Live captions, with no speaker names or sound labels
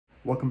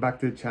Welcome back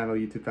to the channel,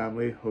 YouTube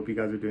family. Hope you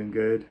guys are doing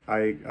good.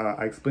 I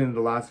explained in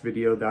the last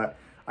video that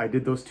I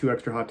did those 2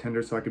 extra hot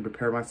tenders so I could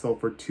prepare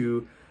myself for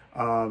 2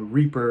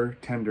 Reaper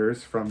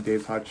tenders from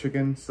Dave's Hot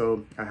Chicken.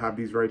 So I have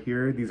these right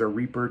here. These are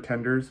Reaper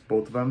tenders,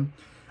 both of them.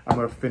 I'm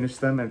gonna finish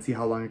them and see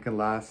how long it can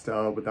last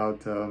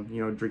without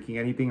drinking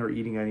anything or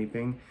eating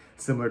anything,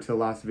 similar to the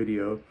last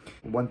video.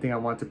 One thing I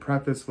want to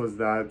preface was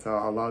that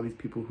a lot of these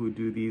people who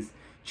do these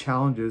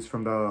challenges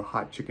from the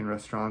hot chicken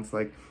restaurants,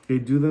 like, they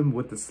do them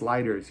with the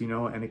sliders,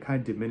 and it kind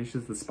of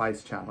diminishes the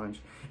spice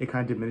challenge. It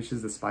kind of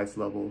diminishes the spice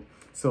level.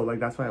 So like,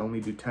 that's why I only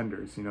do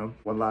tenders.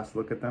 One last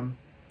look at them.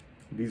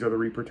 These are the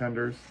Reaper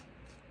tenders.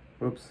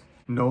 Oops.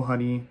 No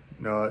honey,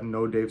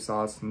 no Dave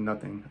sauce,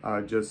 nothing,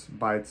 just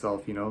by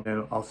itself,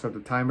 and I'll start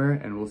the timer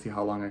and we'll see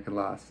how long I can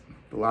last.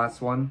 The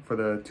last one for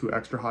the 2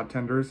 extra hot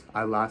tenders,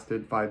 I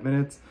lasted 5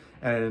 minutes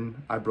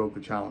and I broke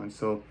the challenge.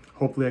 So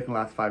hopefully I can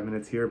last 5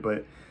 minutes here,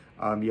 but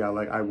yeah,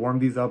 like, I warmed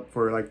these up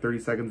for like 30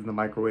 seconds in the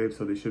microwave,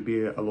 so they should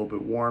be a little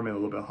bit warm and a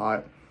little bit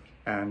hot.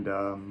 And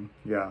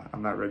yeah,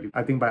 I'm not ready.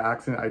 I think by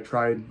accident I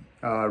tried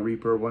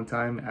Reaper one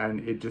time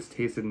and it just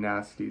tasted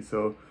nasty,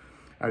 so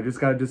I just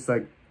gotta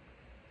like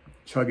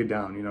chug it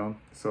down,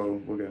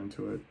 so we'll get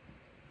into it.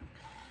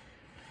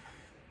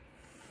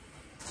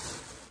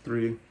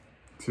 3,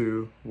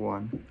 2,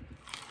 1.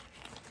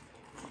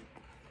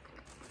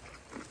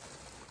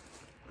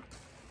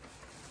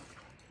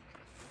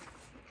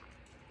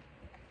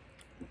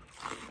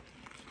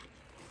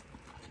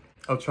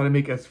 I'll try to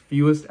make as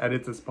fewest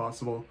edits as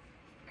possible.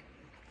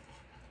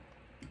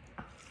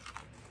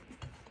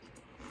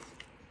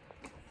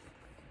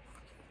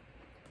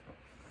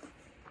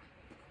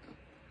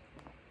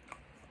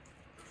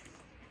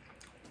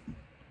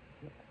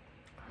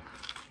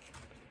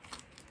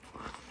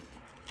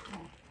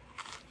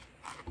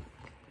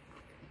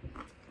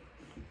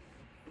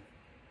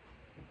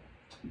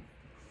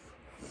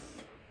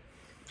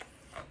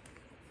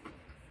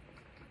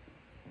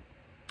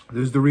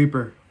 This is the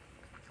Reaper.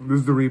 This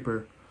is the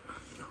Reaper.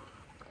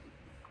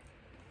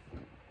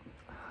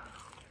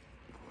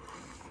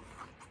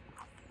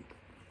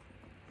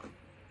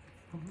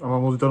 I'm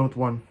almost done with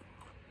one.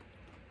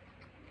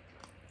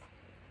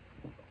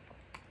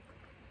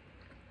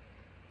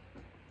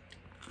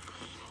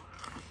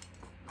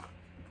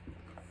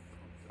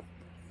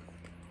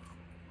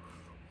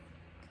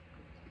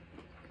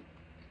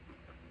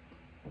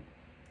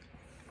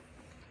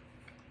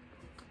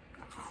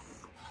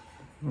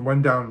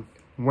 One down.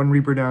 One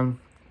Reaper down.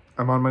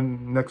 I'm on my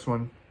next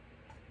one.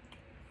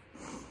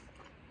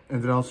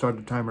 And then I'll start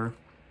the timer.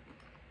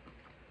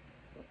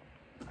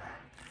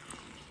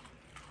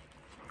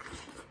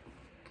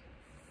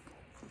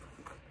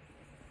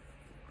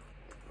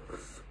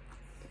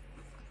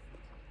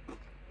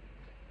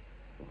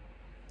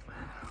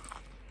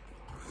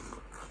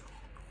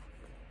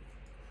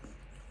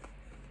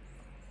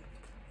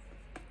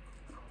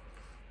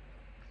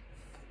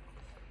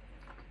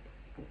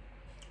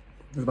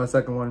 This is my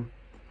second one.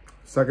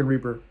 Second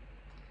Reaper.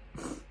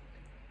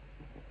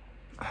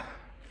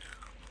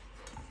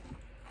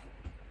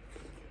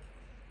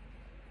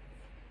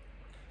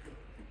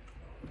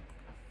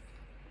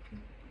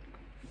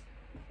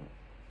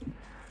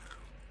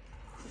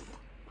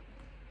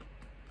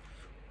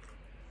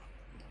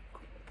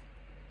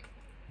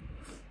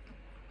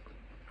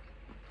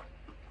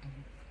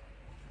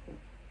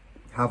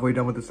 Halfway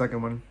done with the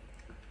second one.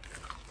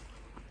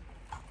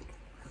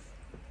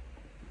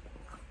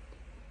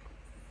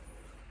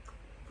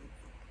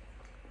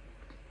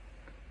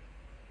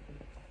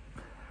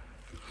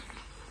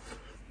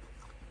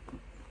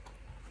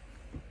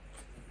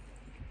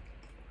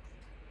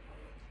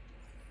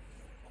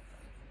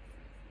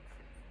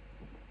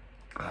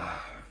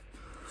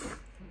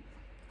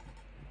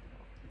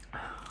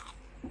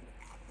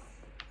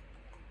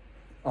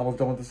 Almost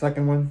done with the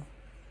second one.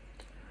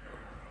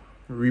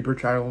 Reaper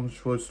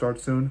challenge will start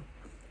soon.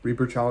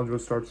 Reaper challenge will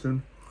start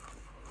soon.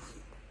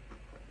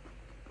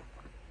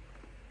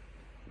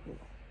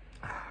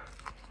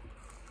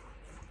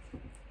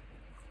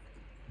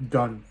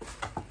 Done.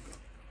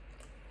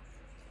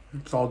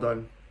 It's all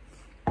done.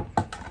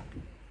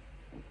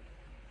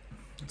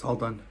 It's all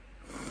done.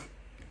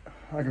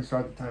 I can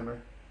start the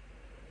timer.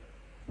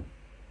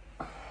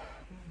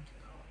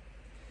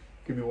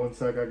 Give me 1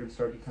 sec, I can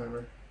start the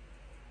timer.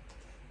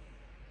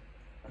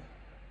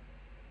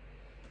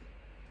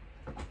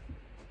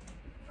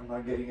 I'm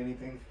not getting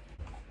anything.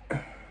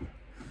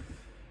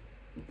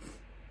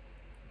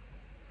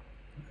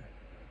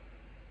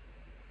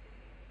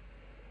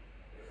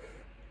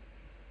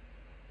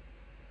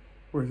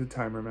 Where's the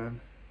timer, man?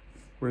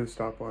 Where's the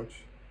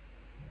stopwatch?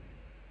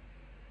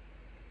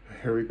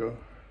 Here we go.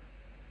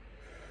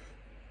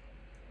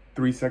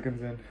 3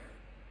 seconds in.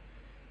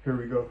 Here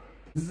we go.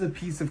 This is a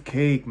piece of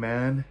cake,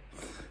 man.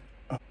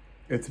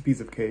 It's a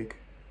piece of cake.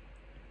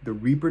 The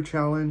Reaper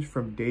challenge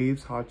from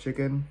Dave's Hot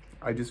Chicken.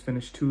 I just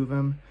finished 2 of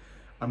them.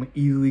 I'm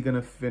easily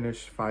gonna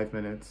finish 5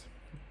 minutes.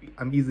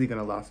 I'm easily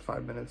gonna last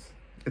 5 minutes.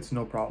 It's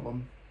no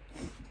problem.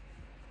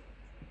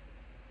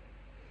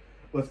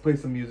 Let's play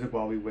some music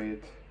while we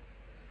wait.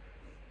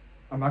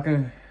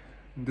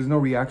 There's no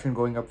reaction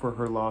going up for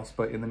her loss,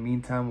 but in the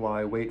meantime, while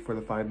I wait for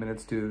the 5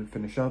 minutes to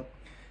finish up,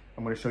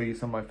 I'm going to show you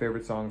some of my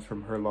favorite songs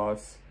from her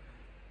loss.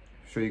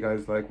 Show you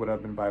guys like what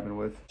I've been vibing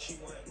with.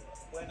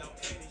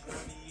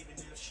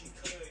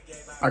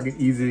 I can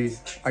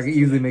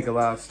easily make it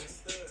last.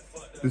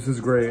 This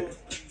is great.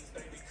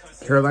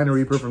 Carolina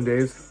Reaper from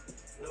Dave's.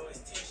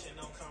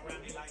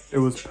 It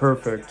was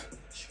perfect.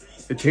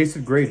 It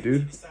tasted great,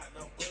 dude.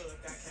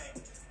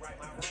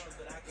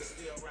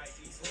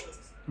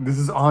 This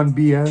is On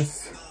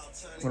BS,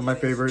 one of my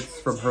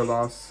favorites from her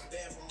loss.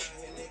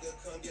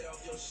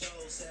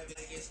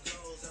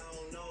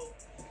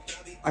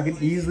 I can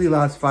easily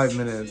last 5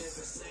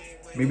 minutes.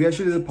 Maybe I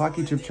should do the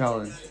Pocky Chip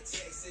challenge.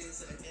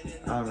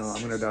 I don't know,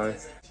 I'm gonna die.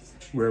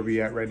 Where are we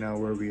at right now?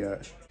 Where are we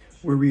at?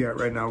 Where are we at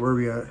right now? Where are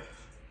we at?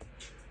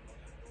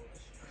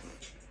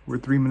 We're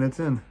 3 minutes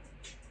in.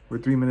 We're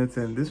 3 minutes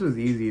in. This was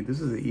easy. This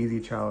is an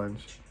easy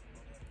challenge.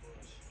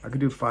 I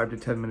could do 5 to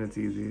 10 minutes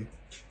easy.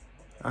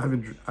 I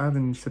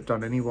haven't sipped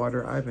on any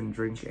water. I haven't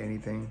drank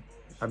anything.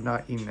 I've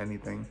not eaten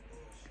anything.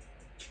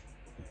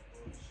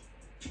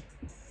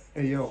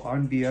 Hey yo,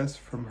 On BS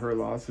from her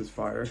loss is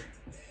fire.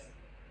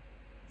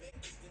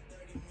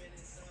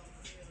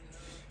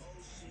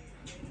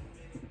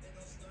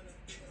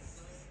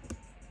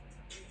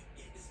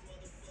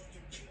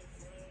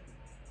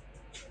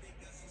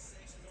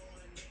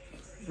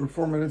 We're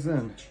 4 minutes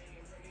in.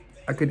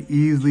 I could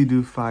easily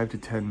do 5 to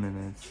 10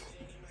 minutes.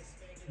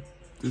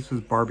 This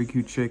was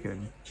barbecue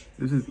chicken.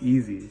 This is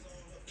easy.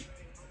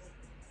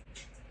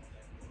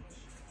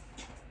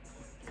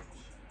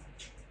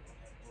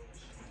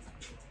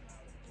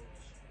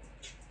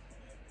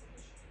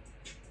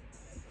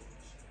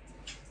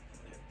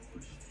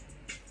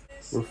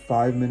 We're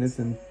 5 minutes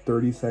and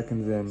 30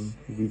 seconds in.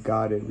 We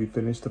got it. We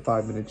finished the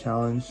 5-minute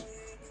challenge.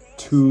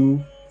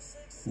 2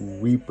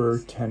 Reaper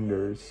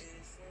tenders.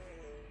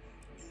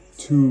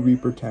 2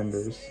 Reaper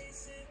tenders.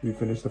 We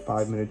finished the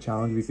 5-minute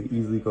challenge. We could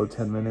easily go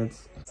 10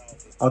 minutes.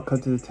 I'll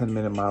cut to the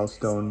 10-minute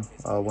milestone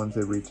once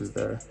it reaches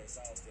there.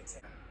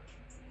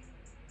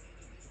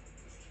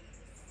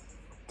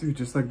 Dude,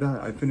 just like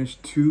that, I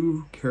finished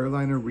 2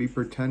 Carolina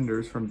Reaper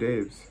tenders from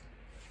Dave's.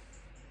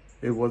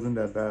 It wasn't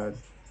that bad.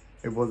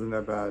 It wasn't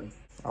that bad.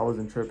 I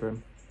wasn't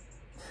tripping.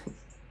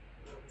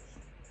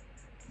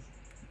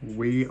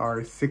 We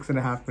are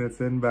 6.5 minutes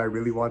in, but I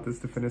really want this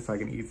to finish so I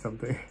can eat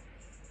something.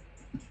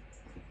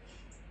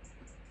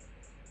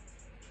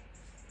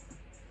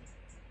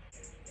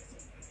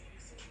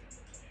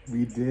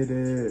 We did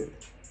it.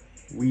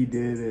 We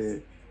did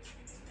it.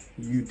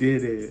 You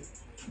did it.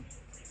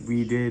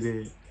 We did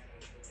it.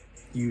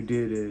 You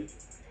did it.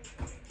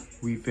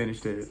 We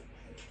finished it.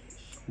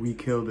 We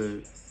killed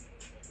it.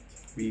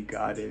 We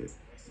got it.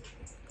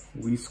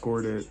 We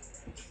scored it.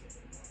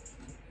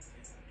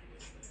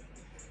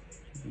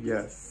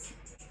 Yes.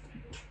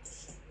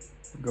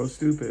 Go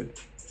stupid.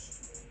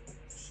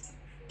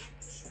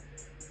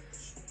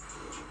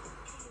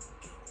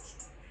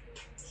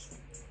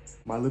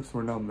 My lips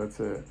were numb, that's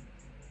it.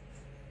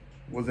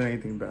 Wasn't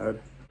anything bad.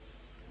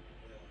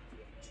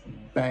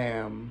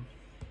 Bam.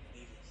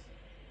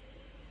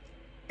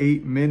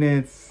 8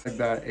 minutes. Like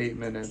that, 8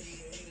 minutes.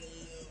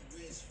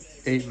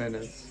 8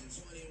 minutes.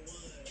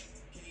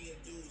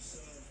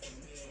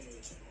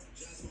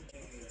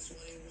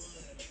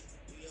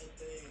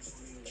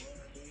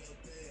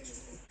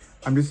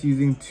 I'm just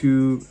using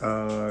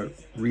 2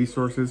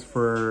 resources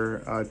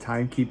for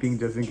timekeeping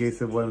just in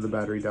case if one of the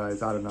battery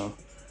dies. I don't know.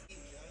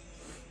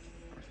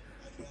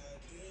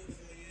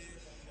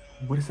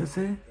 What does that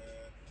say?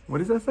 What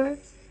does that say?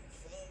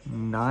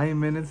 9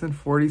 minutes and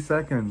 40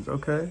 seconds.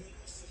 Okay.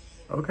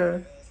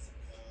 Okay.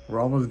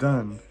 We're almost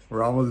done.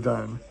 We're almost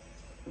done.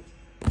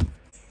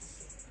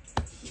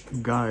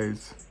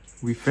 Guys,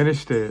 we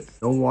finished it.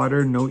 No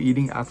water, no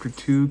eating after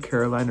 2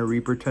 Carolina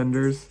Reaper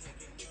tenders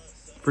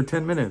for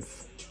 10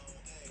 minutes.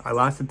 I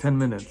lasted 10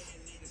 minutes.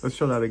 Let's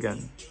show that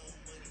again.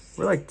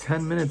 We're like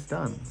 10 minutes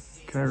done.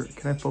 Can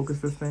I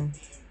focus this thing?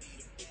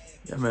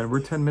 Yeah, man,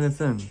 we're 10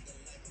 minutes in.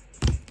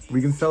 We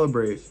can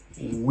celebrate.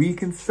 We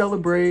can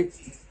celebrate.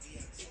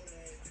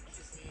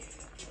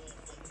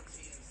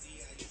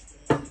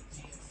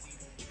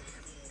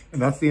 And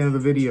that's the end of the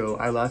video.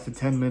 I lasted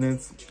 10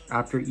 minutes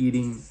after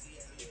eating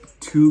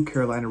 2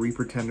 Carolina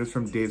Reaper tenders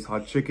from Dave's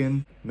Hot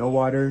Chicken. No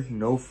water,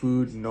 no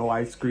food, no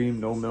ice cream,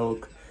 no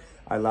milk.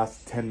 I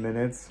lasted 10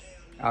 minutes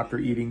after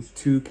eating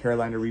 2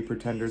 Carolina Reaper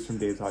tenders from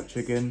Dave's Hot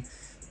Chicken.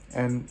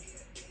 And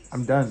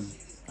I'm done.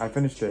 I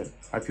finished it.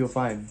 I feel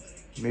fine.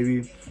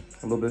 Maybe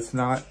a little bit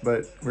snot,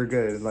 but we're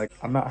good. Like,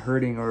 I'm not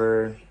hurting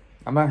or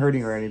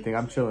anything.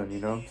 I'm chilling, you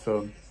know?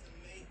 So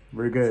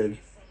we're good.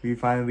 We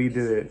finally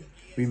did it.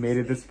 We made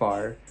it this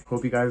far.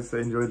 Hope you guys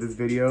enjoyed this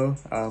video.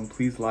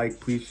 Please like,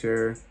 please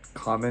share,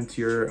 comment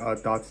your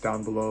thoughts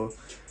down below,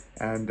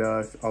 and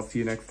I'll see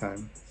you next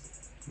time.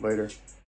 Later.